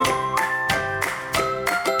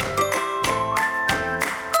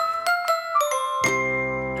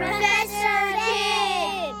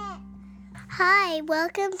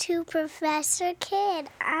to Professor Kid.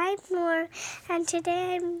 I'm Moore, and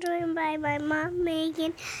today I'm joined by my mom,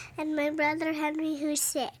 Megan, and my brother, Henry, who's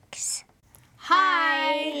 6.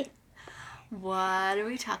 Hi! What are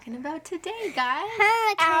we talking about today, guys?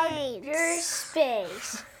 Hurricanes. Outer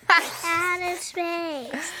space. Outer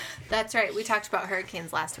space. That's right. We talked about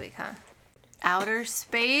hurricanes last week, huh? Outer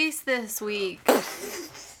space this week.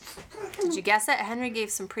 Did you guess it? Henry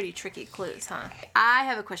gave some pretty tricky clues, huh? I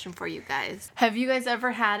have a question for you guys. Have you guys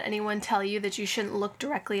ever had anyone tell you that you shouldn't look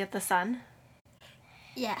directly at the sun?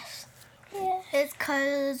 Yes. Yeah. It's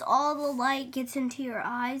because all the light gets into your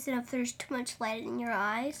eyes, and if there's too much light in your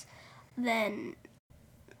eyes, then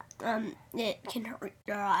it can hurt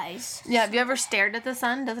your eyes. Yeah, have you ever stared at the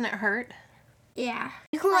sun? Doesn't it hurt? Yeah.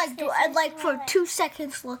 You can for 2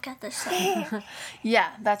 seconds look at the sun.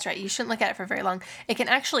 Yeah, that's right. You shouldn't look at it for very long. It can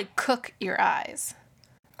actually cook your eyes.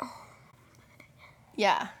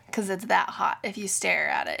 Yeah, because it's that hot. If you stare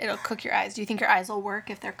at it, it'll cook your eyes. Do you think your eyes will work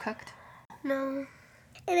if they're cooked? No.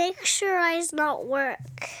 It makes your eyes not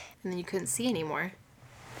work. And then you couldn't see anymore.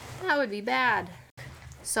 That would be bad.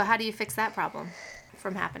 So how do you fix that problem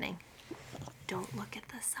from happening? Don't look at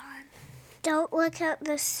the sun. Don't look at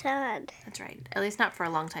the sun. That's right. At least not for a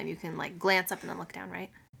long time. You can glance up and then look down, right?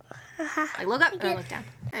 Like look up and then look down.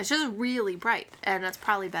 And it's just really bright, and that's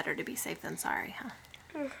probably better to be safe than sorry, huh?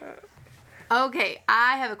 Okay,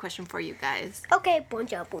 I have a question for you guys. Okay,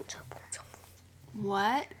 bonjour.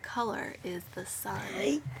 What color is the sun?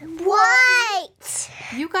 White.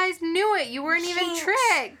 You guys knew it. You weren't even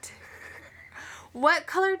tricked. What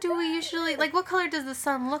color do we usually, what color does the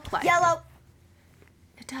sun look like? Yellow.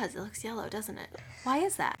 It does. It looks yellow, doesn't it? Why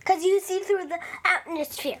is that? Because you see through the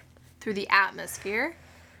atmosphere. Through the atmosphere?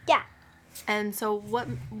 Yeah. And so what,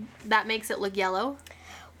 that makes it look yellow?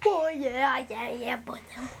 Oh, yeah.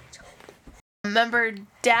 Remember,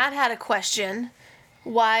 Dad had a question.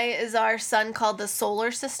 Why is our sun called the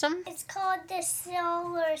solar system? It's called the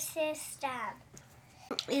solar system.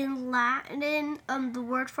 In Latin, the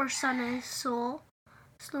word for sun is sol.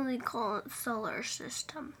 So we call it solar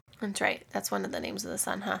system. That's right. That's one of the names of the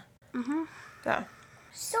sun, huh? Mm-hmm. Yeah.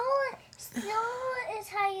 Solar is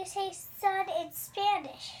how you say sun in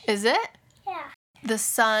Spanish. Is it? Yeah. The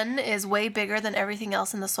sun is way bigger than everything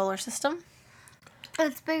else in the solar system?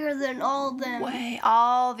 It's bigger than all them.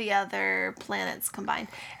 All the other planets combined.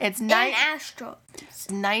 It's And asteroids.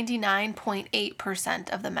 99.8%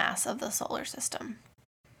 of the mass of the solar system.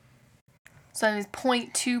 So that means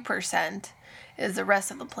 0.2% is the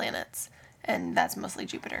rest of the planets, and that's mostly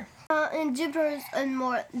Jupiter. And Jupiter is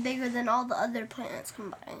more bigger than all the other planets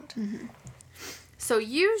combined. Mm-hmm. So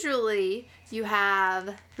usually you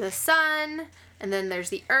have the sun, and then there's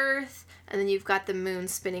the Earth, and then you've got the moon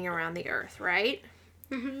spinning around the Earth, right?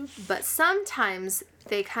 Mm-hmm. But sometimes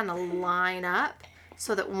they kind of line up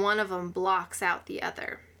so that one of them blocks out the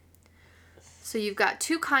other. So you've got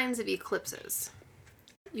two kinds of eclipses.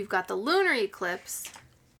 You've got the lunar eclipse,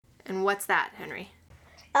 and what's that, Henry?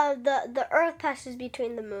 The Earth passes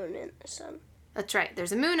between the moon and the sun. That's right.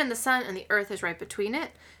 There's a moon and the sun, and the Earth is right between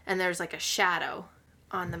it, and there's like a shadow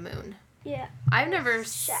on the moon. Yeah. I've never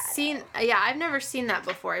seen that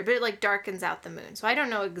before, but it darkens out the moon. So I don't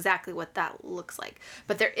know exactly what that looks like.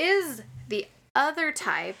 But there is the other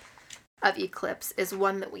type of eclipse is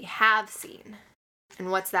one that we have seen. And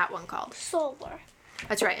what's that one called? Solar.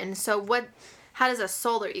 That's right. And so how does a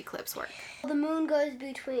solar eclipse work? The moon goes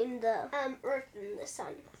between the Earth and the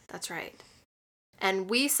sun. That's right. And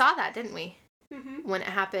we saw that, didn't we? Mm-hmm. When it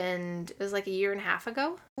happened, it was like a year and a half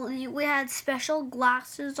ago. We had special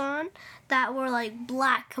glasses on that were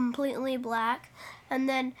black, completely black. And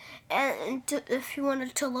then, if you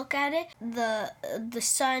wanted to look at it, the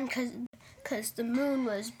sun, because the moon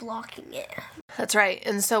was blocking it. That's right.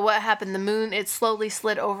 And so what happened? The moon, it slowly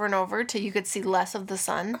slid over and over till you could see less of the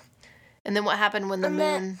sun. And then what happened when the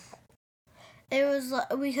moon... It was,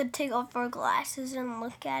 we could take off our glasses and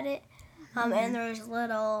look at it. And there's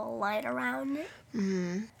little light around it.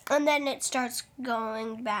 Mm-hmm. And then it starts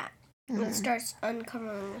going back. Mm-hmm. It starts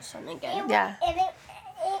uncovering the sun again. Yeah. And it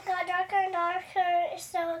got darker and darker,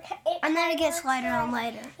 so and then it gets lighter and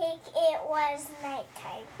lighter. It was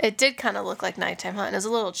nighttime. It did kind of look like nighttime, huh? And it was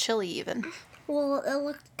a little chilly even. Well, it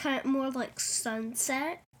looked kind of more like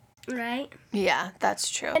sunset, right? Yeah, that's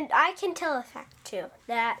true. And I can tell a fact too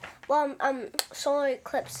that solar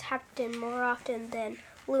eclipse happen more often than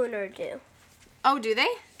lunar do. Oh, do they?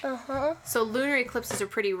 Uh-huh. So lunar eclipses are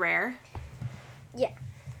pretty rare. Yeah.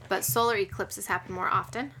 But solar eclipses happen more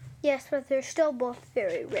often. Yes, but they're still both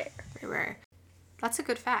very rare. Very rare. That's a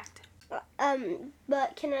good fact. But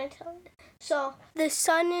can I tell you? So the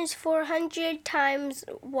sun is 400 times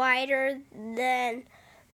wider than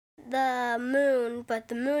the moon, but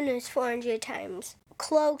the moon is 400 times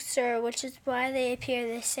closer, which is why they appear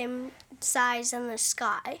the same size in the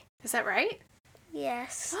sky. Is that right?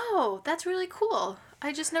 Yes. Oh, that's really cool.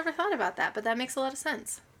 I just never thought about that, but that makes a lot of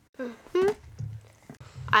sense. Mm-hmm.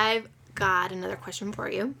 I've got another question for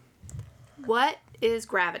you. What is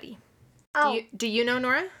gravity? Oh. Do you know,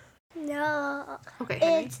 Nora? No. Okay,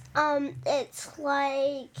 Henry.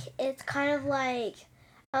 It's kind of like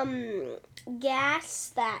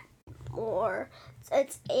gas that, or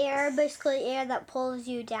it's air, basically air that pulls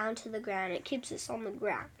you down to the ground. It keeps us on the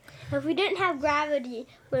ground. If we didn't have gravity,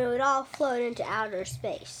 we would all float into outer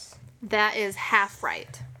space. That is half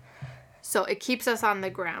right. So it keeps us on the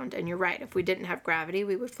ground, and you're right. If we didn't have gravity,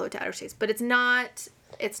 we would float to outer space. But it's not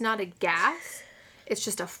a gas. It's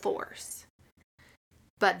just a force.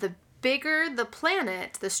 But the bigger the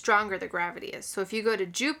planet, the stronger the gravity is. So if you go to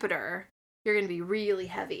Jupiter, you're going to be really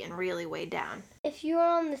heavy and really weighed down. If you were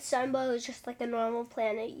on the sun, but it was just like a normal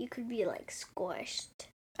planet, you could be like squished.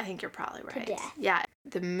 I think you're probably right. To death. Yeah.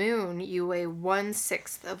 The moon, you weigh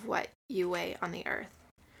 1/6 of what you weigh on the Earth.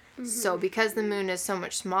 Mm-hmm. So because the moon is so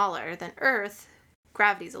much smaller than Earth,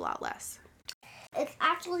 gravity's a lot less. It's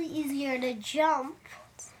actually easier to jump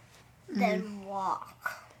than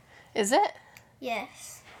walk. Is it?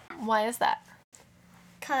 Yes. Why is that?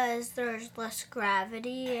 Because there's less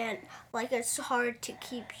gravity and like it's hard to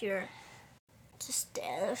keep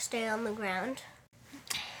stay on the ground.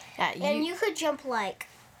 Yeah, and you could jump like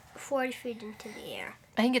 40 feet into the air.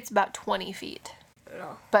 I think it's about 20 feet.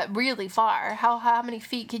 No. But really far. How many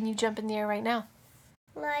feet can you jump in the air right now?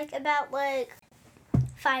 About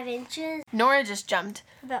 5 inches. Nora just jumped.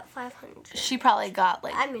 About 500. She probably got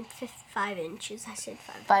 5 inches. I said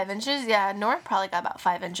 5. 5 inches? Yeah, Nora probably got about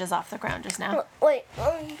 5 inches off the ground just now. Wait.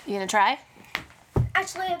 You gonna try?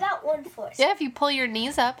 Actually, about 1 foot. Yeah, if you pull your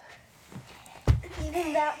knees up.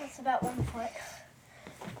 Even that was about 1 foot.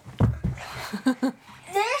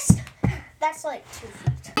 That's like 2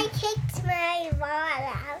 feet. I kicked my ball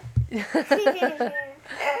out.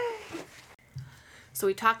 So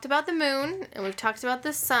we talked about the moon, and we've talked about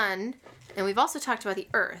the sun, and we've also talked about the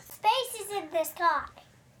Earth. Space is in the sky.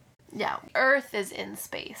 Yeah, Earth is in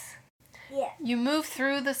space. Yeah. You move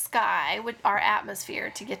through the sky with our atmosphere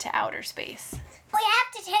to get to outer space. We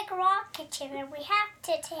have to take a rocket ship, and we have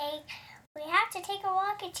to take a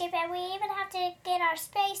rocket ship, and we even have to get our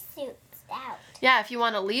spacesuits out. Yeah, if you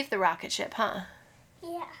want to leave the rocket ship, huh?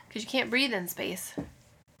 Yeah. Because you can't breathe in space.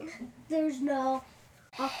 There's no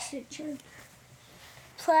oxygen.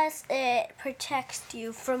 Plus, it protects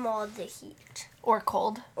you from all the heat. Or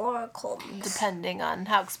cold. Or coldness. Depending on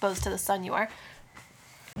how exposed to the sun you are.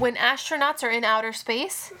 When astronauts are in outer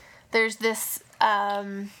space, there's this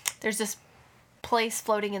place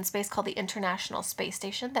floating in space called the International Space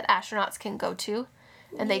Station that astronauts can go to,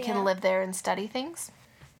 and they can live there and study things.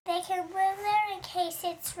 They can live there in case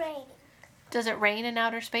it's raining. Does it rain in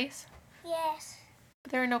outer space? Yes.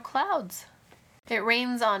 There are no clouds. It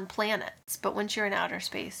rains on planets, but once you're in outer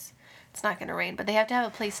space, it's not going to rain. But they have to have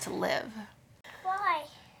a place to live. Why?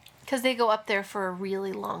 Because they go up there for a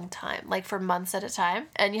really long time, like for months at a time.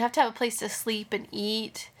 And you have to have a place to sleep and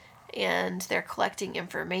eat, and they're collecting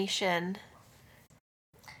information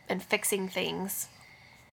and fixing things.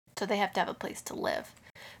 So they have to have a place to live.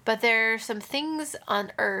 But there are some things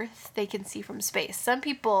on Earth they can see from space. Some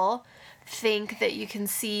people think that you can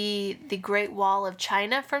see the Great Wall of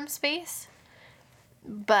China from space,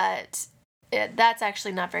 but that's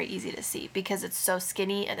actually not very easy to see because it's so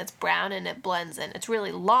skinny and it's brown and it blends in. It's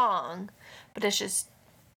really long, but it's just,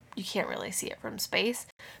 you can't really see it from space.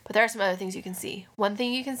 But there are some other things you can see. One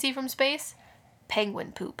thing you can see from space,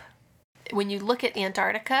 penguin poop. When you look at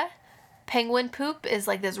Antarctica, penguin poop is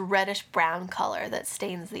like this reddish brown color that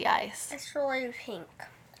stains the ice. It's really pink,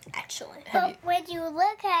 actually. But when you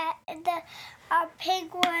look at the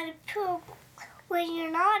penguin poop, when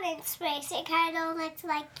you're not in space, it kind of looks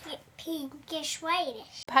like pinkish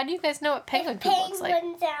whitish. How do you guys know what penguin poop looks like?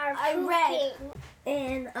 Penguins are pooping. read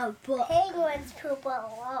in a book. Penguins poop a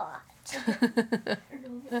lot.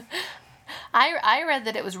 I read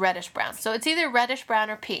that it was reddish brown. So it's either reddish brown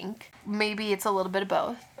or pink. Maybe it's a little bit of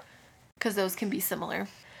both, because those can be similar.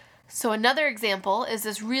 So another example is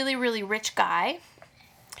this really, really rich guy.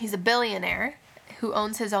 He's a billionaire who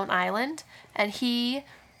owns his own island, and he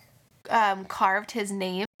carved his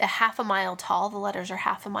name a half a mile tall. The letters are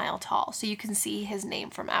half a mile tall, so you can see his name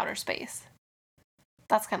from outer space.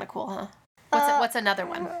 That's kind of cool, huh? What's another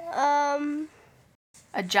one?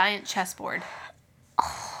 A giant chessboard.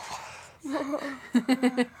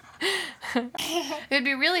 It'd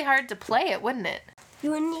be really hard to play it, wouldn't it?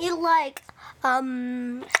 You would need like a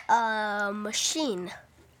machine.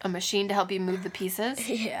 a machine to help you move the pieces.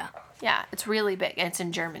 Yeah. Yeah, it's really big, and it's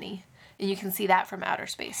in Germany. And you can see that from outer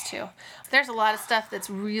space, too. There's a lot of stuff that's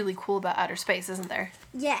really cool about outer space, isn't there?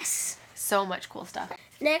 Yes. So much cool stuff.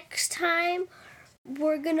 Next time,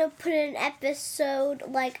 we're gonna put an episode,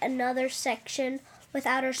 like another section with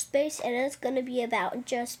outer space, and it's gonna be about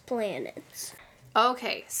just planets.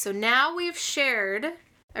 Okay, so now we've shared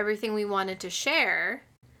everything we wanted to share,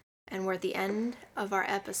 and we're at the end of our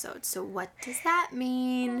episode. So what does that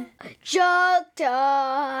mean? Joke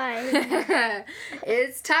time!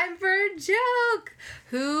 It's time for a joke!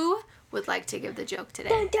 Who would like to give the joke today?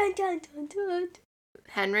 Dun, dun, dun, dun, dun.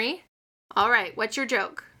 Henry? All right, what's your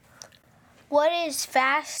joke? What is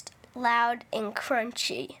fast, loud, and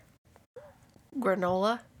crunchy?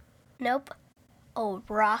 Granola? Nope. A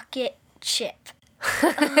rocket ship.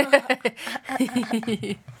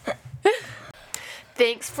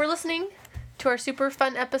 Thanks for listening to our super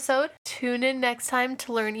fun episode. Tune in next time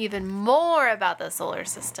to learn even more about the solar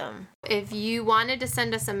system. If you wanted to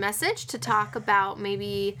send us a message to talk about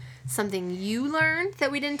maybe something you learned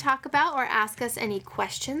that we didn't talk about, or ask us any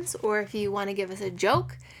questions, or if you want to give us a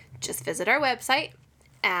joke, just visit our website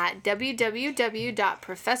at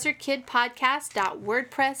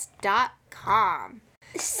www.professorkidpodcast.wordpress.com.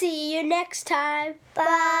 See you next time. Bye.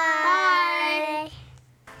 Bye.